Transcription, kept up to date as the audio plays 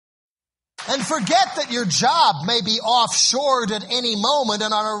And forget that your job may be offshored at any moment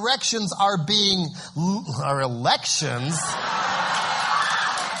and our elections are being... Our elections?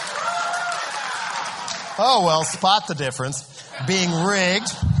 Oh, well, spot the difference. Being rigged.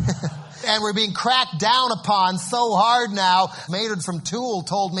 And we're being cracked down upon so hard now. Maynard from Tool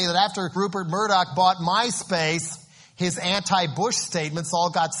told me that after Rupert Murdoch bought MySpace, his anti-Bush statements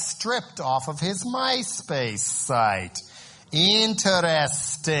all got stripped off of his MySpace site.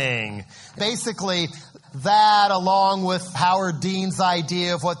 Interesting. Basically, that along with Howard Dean's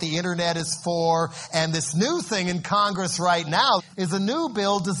idea of what the internet is for, and this new thing in Congress right now is a new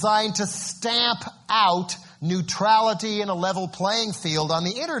bill designed to stamp out neutrality and a level playing field on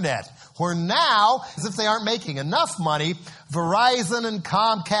the internet. Where now, as if they aren't making enough money, Verizon and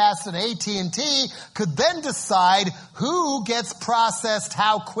Comcast and AT&T could then decide who gets processed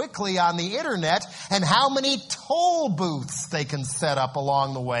how quickly on the internet and how many toll booths they can set up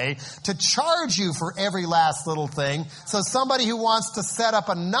along the way to charge you for every last little thing. So somebody who wants to set up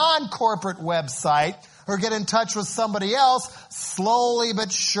a non-corporate website or get in touch with somebody else, slowly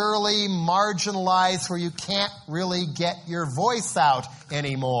but surely marginalized where you can't really get your voice out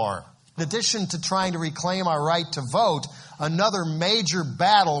anymore. In addition to trying to reclaim our right to vote, another major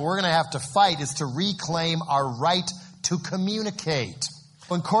battle we're going to have to fight is to reclaim our right to communicate.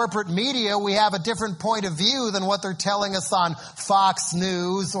 In corporate media, we have a different point of view than what they're telling us on Fox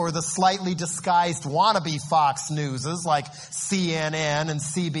News or the slightly disguised wannabe Fox Newses like CNN and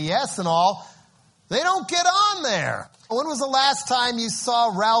CBS and all. They don't get on there. When was the last time you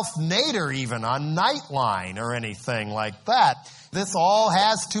saw Ralph Nader even on Nightline or anything like that? This all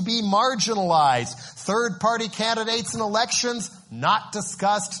has to be marginalized. Third-party candidates in elections, not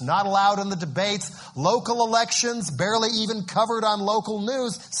discussed, not allowed in the debates. Local elections, barely even covered on local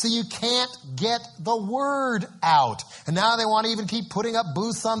news, so you can't get the word out. And now they want to even keep putting up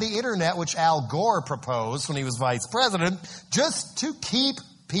booths on the internet, which Al Gore proposed when he was vice president, just to keep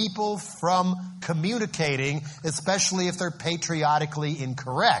people from communicating, especially if they're patriotically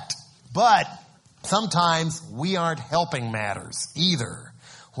incorrect. But sometimes we aren't helping matters either.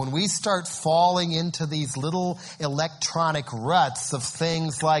 When we start falling into these little electronic ruts of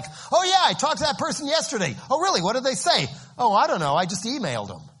things like, oh yeah, I talked to that person yesterday. Oh really, what did they say? Oh, I don't know, I just emailed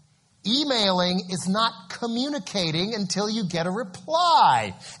them. Emailing is not communicating until you get a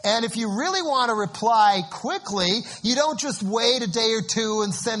reply. And if you really want to reply quickly, you don't just wait a day or two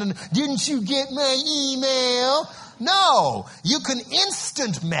and send an, didn't you get my email? No, you can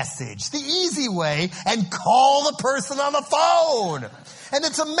instant message the easy way and call the person on the phone. And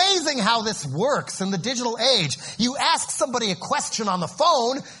it's amazing how this works in the digital age. You ask somebody a question on the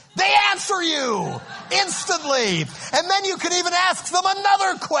phone, they answer you instantly. And then you can even ask them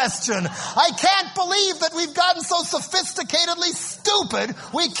another question. I can't believe that we've gotten so sophisticatedly stupid,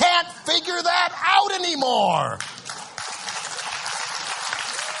 we can't figure that out anymore.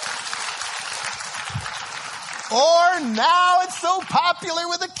 Or now it's so popular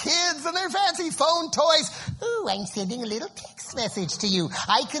with the kids and their fancy phone toys. Ooh, I'm sending a little text message to you.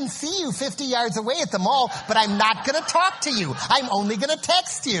 I can see you 50 yards away at the mall, but I'm not going to talk to you. I'm only going to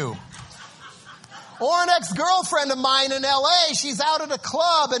text you. Or an ex-girlfriend of mine in L.A., she's out at a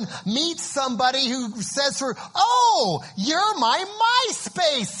club and meets somebody who says to her, oh, you're my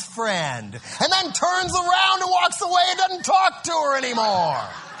MySpace friend. And then turns around and walks away and doesn't talk to her anymore.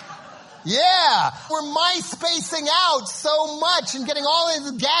 Yeah, we're MySpacing out so much and getting all of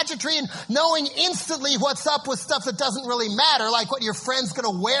the gadgetry and knowing instantly what's up with stuff that doesn't really matter, like what your friend's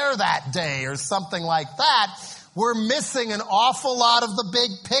going to wear that day or something like that. We're missing an awful lot of the big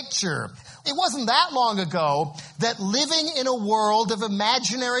picture. It wasn't that long ago that living in a world of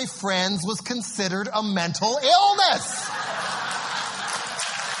imaginary friends was considered a mental illness.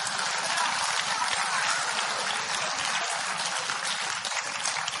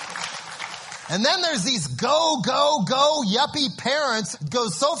 And then there's these go yuppie parents go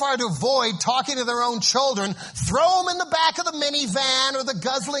so far to avoid talking to their own children, throw them in the back of the minivan or the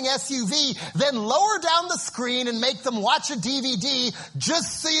guzzling SUV, then lower down the screen and make them watch a DVD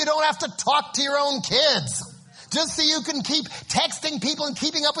just so you don't have to talk to your own kids. Just so you can keep texting people and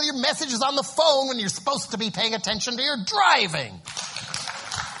keeping up with your messages on the phone when you're supposed to be paying attention to your driving.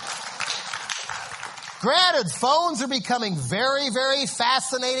 Granted, phones are becoming very, very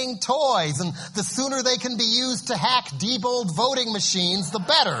fascinating toys, and the sooner they can be used to hack Diebold voting machines, the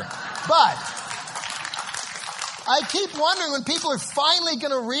better. But I keep wondering when people are finally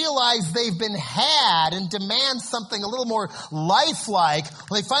going to realize they've been had and demand something a little more lifelike,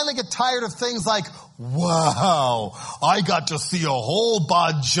 when they finally get tired of things like, wow, I got to see a whole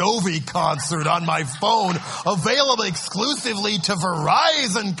Bon Jovi concert on my phone, available exclusively to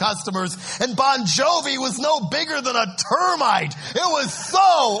Verizon customers, and Bon Jovi was no bigger than a termite. It was so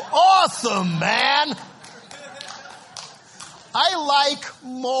awesome, man. I like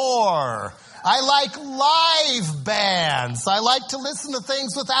more. I like live bands. I like to listen to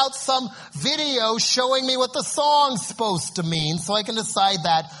things without some video showing me what the song's supposed to mean, so I can decide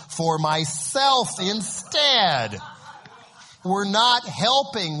that for myself instead. We're not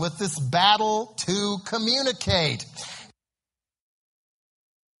helping with this battle to communicate.